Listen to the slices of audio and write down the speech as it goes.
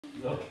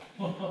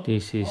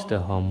This is the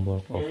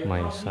homework of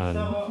my son.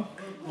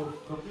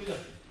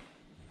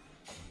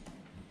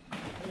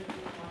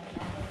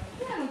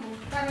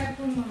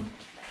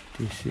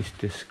 This is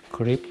the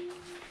script.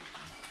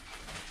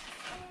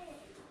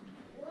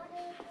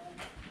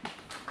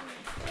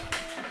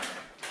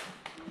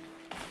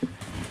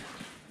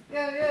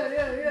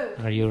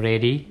 Are you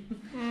ready?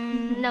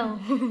 No.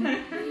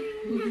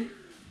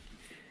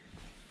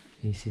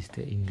 This is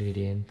the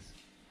ingredients.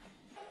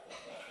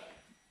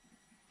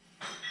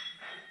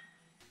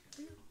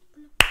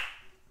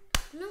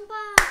 Belum,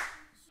 Pak.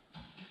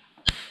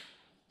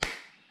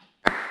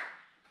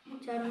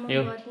 Cara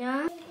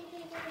membuatnya.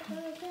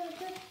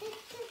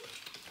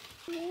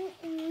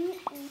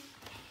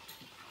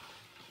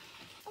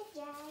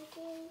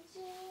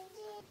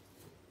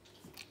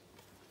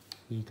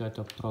 We got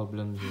a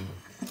problem here.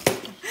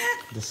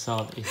 The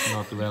salt is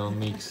not well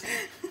mixed.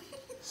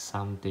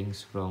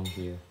 Something's wrong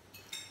here.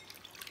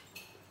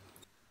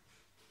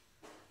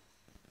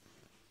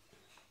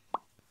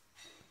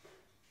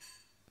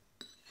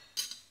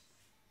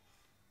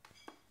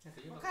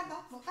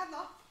 Bukan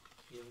toh.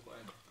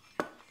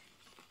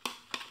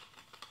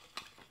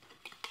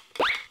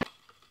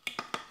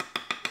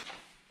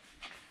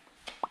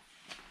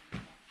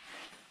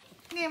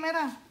 Ini yang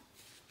merah.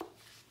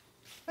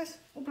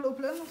 Wes,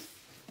 ubel-ubelan mas.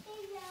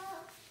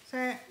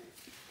 Saya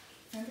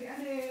nanti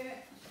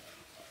adek.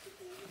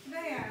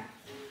 Udah ya.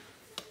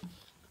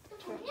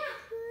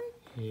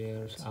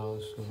 Here's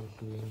also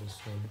doing the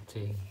same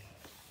thing.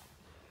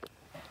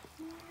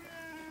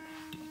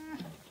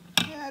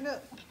 Ya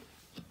ada.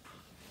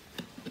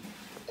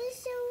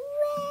 It's a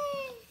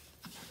red.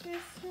 Saya.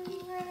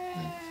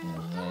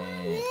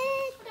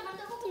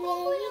 Pelan-pelan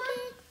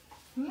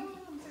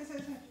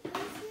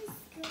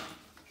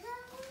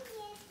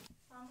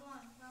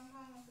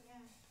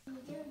maksudnya.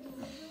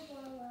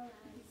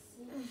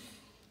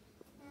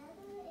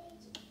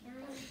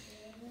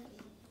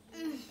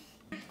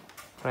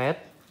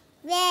 Red?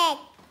 Red.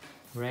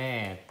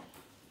 Red.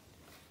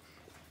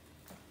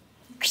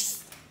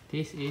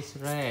 This is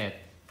red.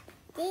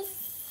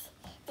 This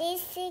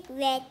is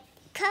red.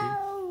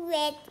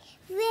 Red.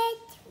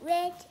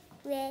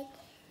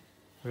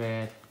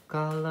 Red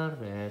color,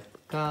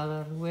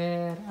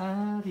 where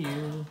are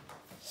you?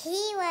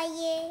 Here I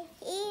am.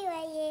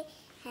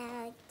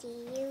 How do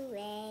you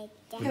read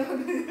that?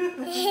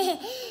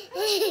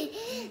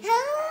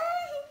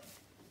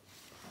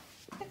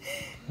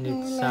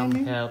 Need some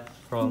help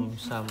from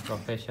some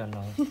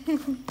professional.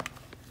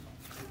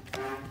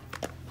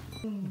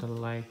 The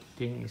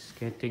lighting is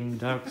getting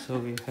dark, so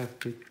we have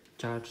to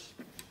charge.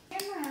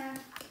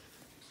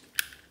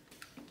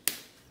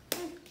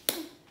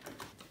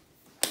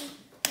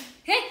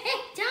 Hey,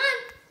 jangan.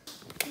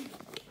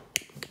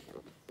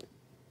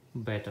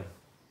 Better.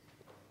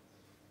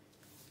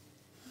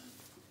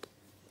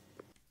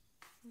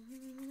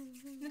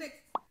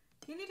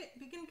 Ini dek,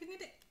 bikin gini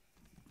dek.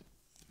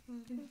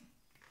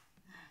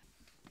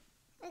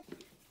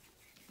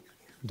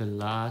 The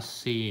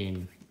last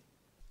scene.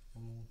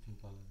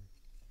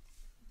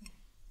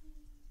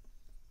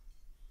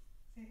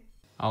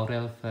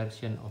 Aurel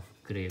version of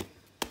grape.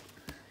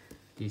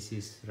 This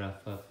is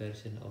Rafa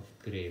version of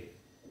grape.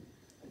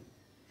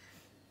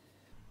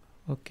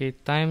 Okay,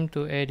 time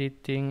to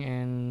editing,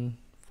 and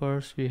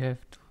first we have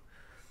to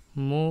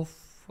move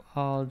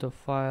all the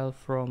file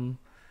from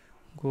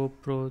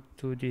GoPro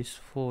to this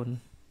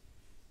phone.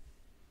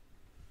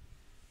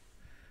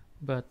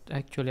 But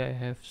actually I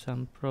have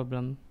some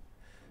problem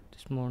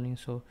this morning,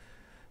 so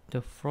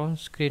the front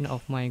screen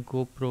of my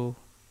GoPro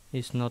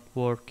is not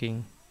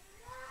working,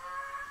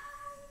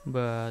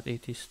 but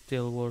it is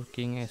still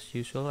working as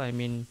usual. I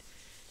mean,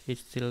 it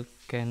still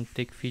can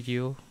take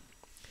video.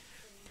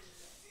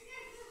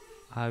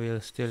 I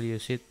will still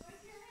use it